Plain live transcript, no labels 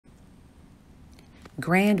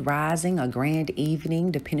Grand rising or grand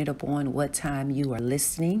evening, depending upon what time you are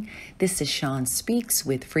listening. This is Sean Speaks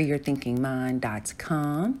with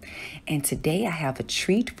freeyourthinkingmind.com. And today I have a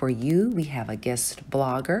treat for you. We have a guest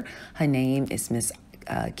blogger. Her name is Miss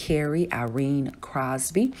Carrie Irene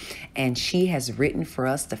Crosby, and she has written for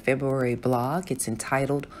us the February blog. It's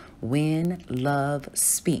entitled When Love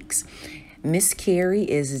Speaks. Miss Carrie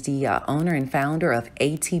is the owner and founder of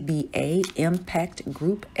ATBA Impact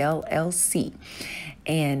Group LLC.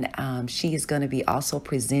 And she is going to be also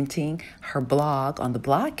presenting her blog on the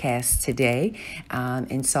blogcast today.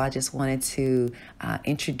 And so I just wanted to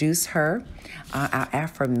introduce her. Our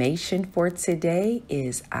affirmation for today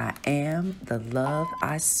is I am the love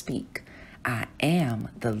I speak. I am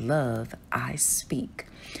the love I speak.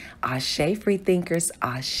 Ashe, free thinkers,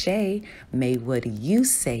 ashe. May what you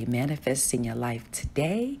say manifest in your life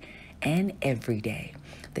today and every day.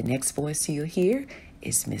 The next voice you'll hear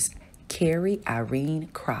is Miss Carrie Irene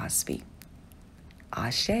Crosby.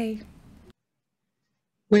 Ashe.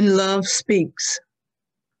 When love speaks.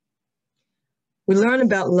 We learn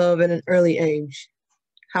about love at an early age,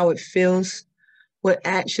 how it feels, what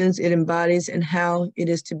actions it embodies, and how it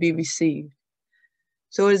is to be received.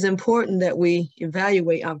 So it is important that we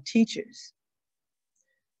evaluate our teachers.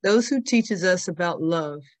 Those who teaches us about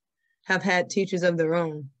love have had teachers of their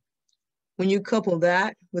own. When you couple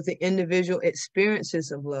that with the individual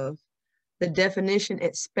experiences of love, the definition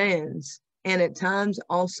expands and at times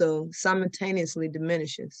also simultaneously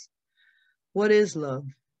diminishes. What is love?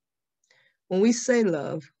 When we say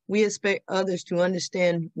love, we expect others to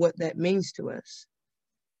understand what that means to us.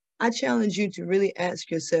 I challenge you to really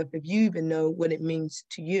ask yourself if you even know what it means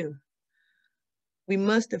to you. We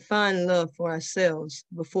must define love for ourselves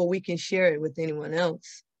before we can share it with anyone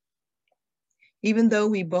else. Even though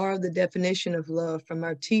we borrow the definition of love from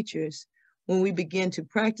our teachers, when we begin to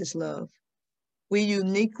practice love, we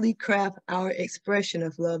uniquely craft our expression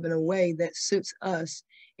of love in a way that suits us,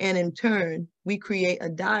 and in turn, we create a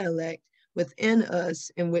dialect within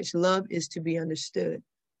us in which love is to be understood.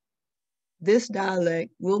 This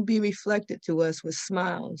dialect will be reflected to us with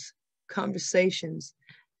smiles, conversations,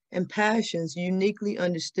 and passions uniquely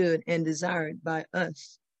understood and desired by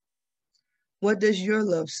us. What does your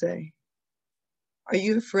love say? Are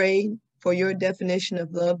you afraid for your definition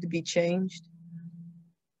of love to be changed?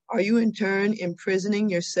 Are you in turn imprisoning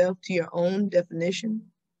yourself to your own definition?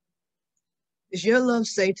 Does your love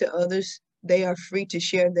say to others they are free to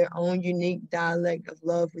share their own unique dialect of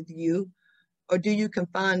love with you? Or do you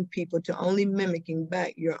confine people to only mimicking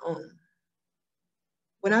back your own?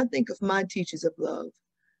 When I think of my teachers of love,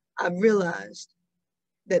 I've realized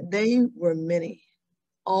that they were many,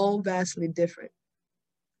 all vastly different.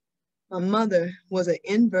 My mother was an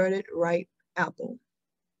inverted ripe apple,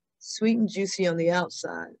 sweet and juicy on the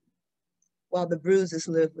outside, while the bruises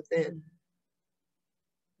lived within.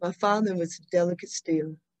 My father was delicate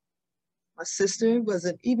steel. My sister was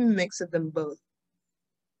an even mix of them both.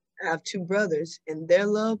 I have two brothers, and their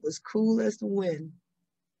love was cool as the wind.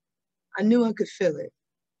 I knew I could feel it,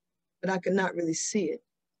 but I could not really see it.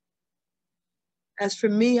 As for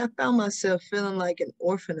me, I found myself feeling like an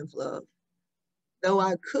orphan of love. Though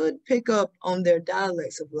I could pick up on their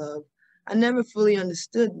dialects of love, I never fully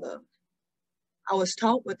understood love. I was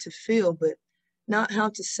taught what to feel, but not how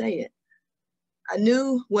to say it. I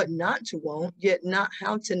knew what not to want, yet not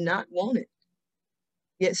how to not want it.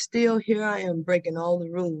 Yet still here I am breaking all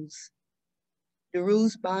the rules. Do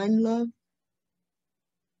rules bind love?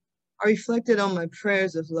 I reflected on my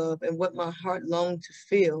prayers of love and what my heart longed to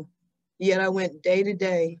feel, yet I went day to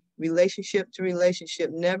day, relationship to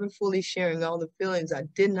relationship, never fully sharing all the feelings I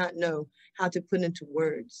did not know how to put into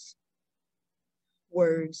words.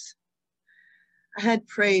 Words. I had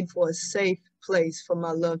prayed for a safe place for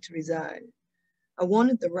my love to reside. I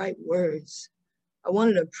wanted the right words. I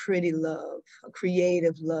wanted a pretty love, a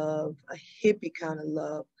creative love, a hippie kind of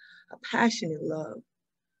love, a passionate love.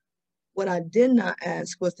 What I did not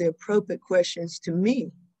ask was the appropriate questions to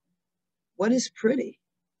me. What is pretty?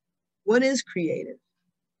 What is creative?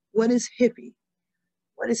 What is hippie?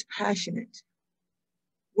 What is passionate?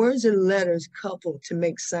 Words and letters coupled to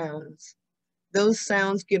make sounds. Those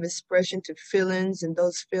sounds give expression to feelings, and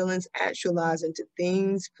those feelings actualize into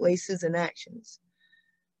things, places, and actions.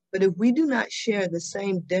 But if we do not share the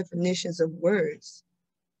same definitions of words,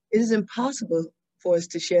 it is impossible for us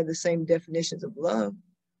to share the same definitions of love.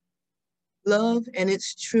 Love and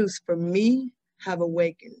its truths for me have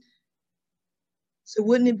awakened. So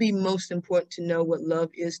wouldn't it be most important to know what love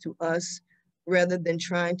is to us rather than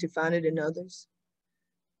trying to find it in others?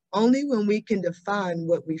 Only when we can define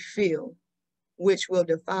what we feel, which will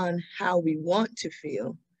define how we want to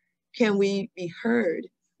feel, can we be heard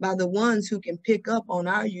by the ones who can pick up on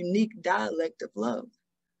our unique dialect of love?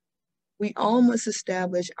 We all must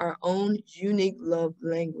establish our own unique love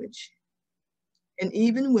language. And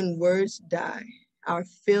even when words die, our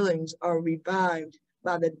feelings are revived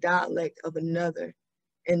by the dialect of another,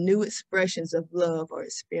 and new expressions of love are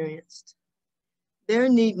experienced. There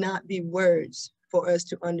need not be words for us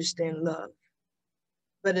to understand love,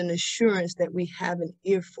 but an assurance that we have an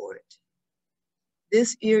ear for it.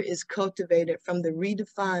 This ear is cultivated from the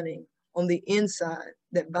redefining on the inside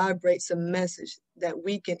that vibrates a message that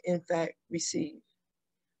we can in fact receive.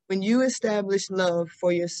 When you establish love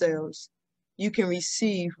for yourselves, you can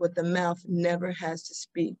receive what the mouth never has to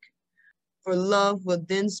speak. For love will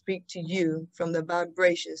then speak to you from the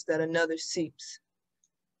vibrations that another seeps.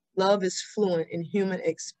 Love is fluent in human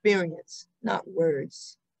experience, not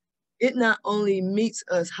words. It not only meets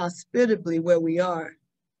us hospitably where we are,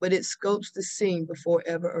 but it scopes the scene before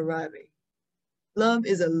ever arriving. Love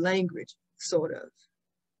is a language, sort of.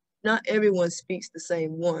 Not everyone speaks the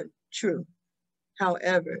same one, true.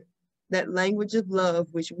 However, that language of love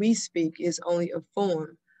which we speak is only a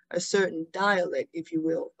form, a certain dialect, if you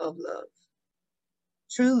will, of love.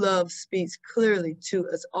 True love speaks clearly to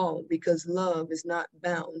us all because love is not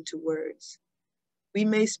bound to words. We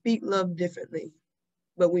may speak love differently,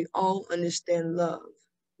 but we all understand love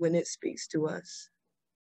when it speaks to us.